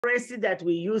currency that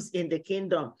we use in the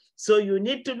kingdom. So you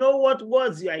need to know what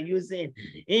words you are using.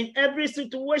 In every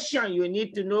situation, you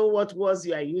need to know what words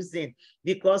you are using,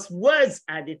 because words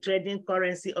are the trading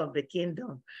currency of the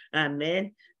kingdom.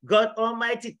 Amen. God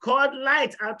Almighty called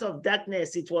light out of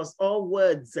darkness. It was all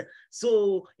words.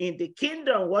 So in the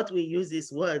kingdom, what we use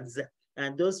is words.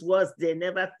 And those words, they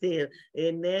never fail.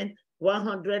 Amen.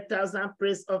 100,000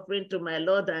 praise offering to my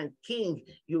Lord and King.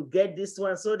 You get this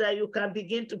one so that you can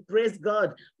begin to praise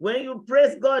God. When you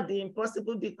praise God, the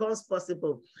impossible becomes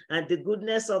possible, and the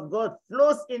goodness of God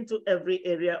flows into every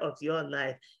area of your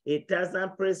life.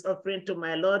 1,000 praise offering to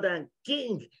my Lord and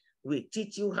King. We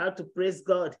teach you how to praise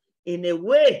God in a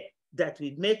way that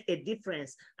will make a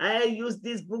difference. I used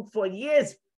this book for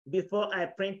years before I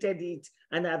printed it,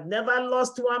 and I've never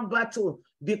lost one battle,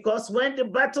 because when the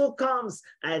battle comes,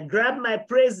 I grab my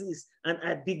praises and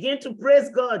I begin to praise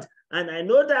God. And I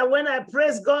know that when I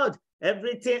praise God,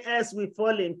 everything else will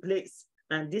fall in place.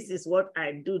 And this is what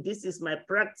I do. This is my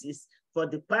practice for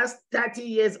the past 30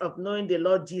 years of knowing the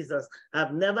Lord Jesus.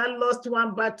 I've never lost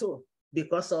one battle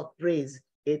because of praise.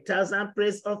 1,000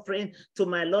 praise offering to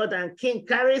my Lord and King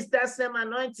carries that same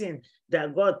anointing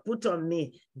that God put on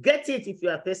me. Get it if you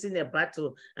are facing a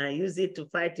battle, and use it to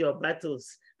fight your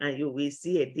battles, and you will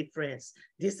see a difference.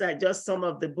 These are just some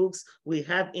of the books we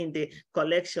have in the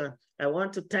collection. I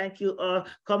want to thank you all.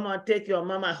 Come on, take your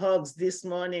mama hugs this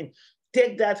morning.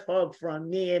 Take that hug from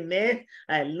me, amen.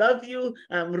 I love you.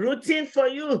 I'm rooting for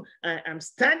you. I'm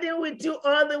standing with you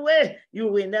all the way. You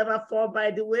will never fall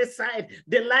by the wayside.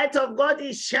 The light of God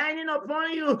is shining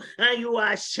upon you, and you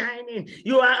are shining.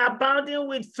 You are abounding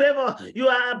with favor. You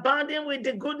are abounding with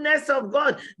the goodness of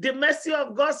God. The mercy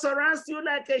of God surrounds you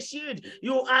like a shield.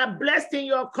 You are blessed in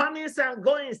your comings and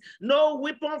goings. No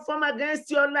weapon formed against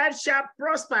your life shall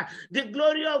prosper. The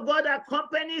glory of God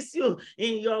accompanies you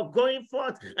in your going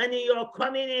forth and in your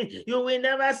coming in. You will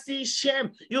never see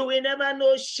shame. You will never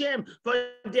know shame, for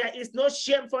there is no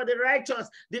shame for the righteous.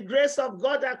 The grace of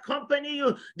God accompany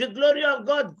you. The glory of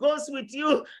God goes with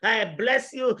you. I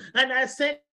bless you, and I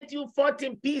send you forth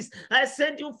in peace. I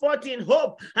send you forth in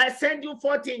hope. I send you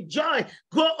forth in joy.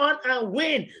 Go on and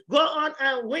win. Go on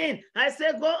and win. I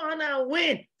say go on and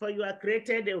win, for you are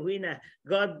created a winner.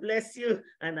 God bless you,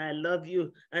 and I love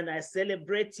you, and I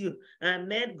celebrate you.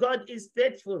 Amen. God is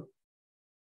faithful.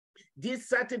 This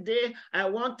Saturday, I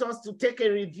want us to take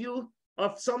a review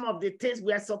of some of the things.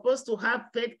 We are supposed to have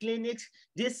faith clinics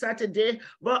this Saturday,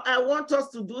 but I want us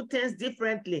to do things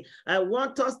differently. I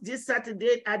want us this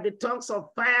Saturday at the Tongues of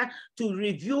Fire to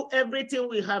review everything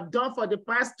we have done for the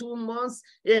past 2 months.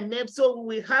 Amen. So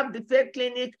we have the faith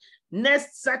clinic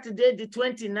next Saturday, the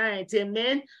 29th.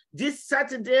 Amen. This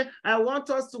Saturday, I want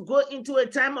us to go into a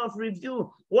time of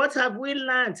review. What have we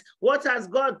learned? What has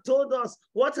God told us?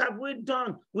 What have we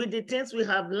done with the things we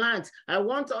have learned? I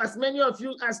want as many of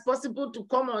you as possible to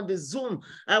come on the Zoom.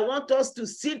 I want us to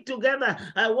sit together.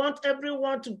 I want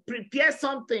everyone to prepare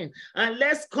something, and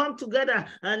let's come together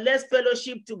and let's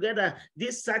fellowship together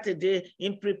this Saturday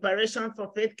in preparation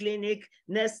for Faith Clinic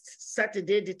next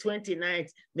Saturday, the 29th.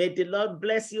 May the Lord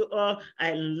bless you all.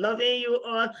 I'm loving you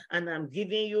all, and I'm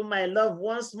giving you my love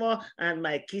once more and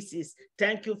my kisses.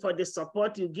 Thank you for the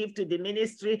support you give to the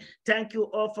ministry. Thank you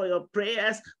all for your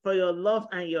prayers, for your love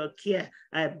and your care.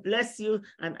 I bless you,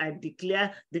 and I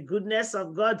declare the goodness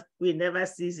of God will never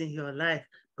cease in your life.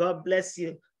 God bless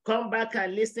you. Come back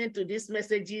and listen to these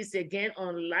messages again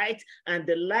on light, and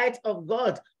the light of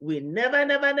God will never,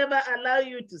 never, never allow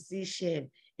you to see shame.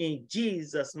 In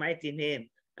Jesus' mighty name,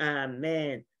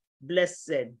 amen.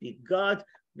 Blessed be God,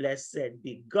 blessed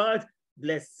be God,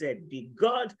 blessed be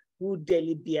God, who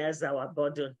daily bears our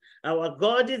burden. Our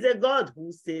God is a God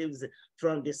who saves.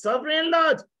 From the sovereign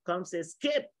Lord comes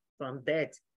escape from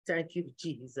death. Thank you,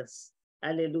 Jesus.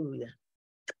 Hallelujah.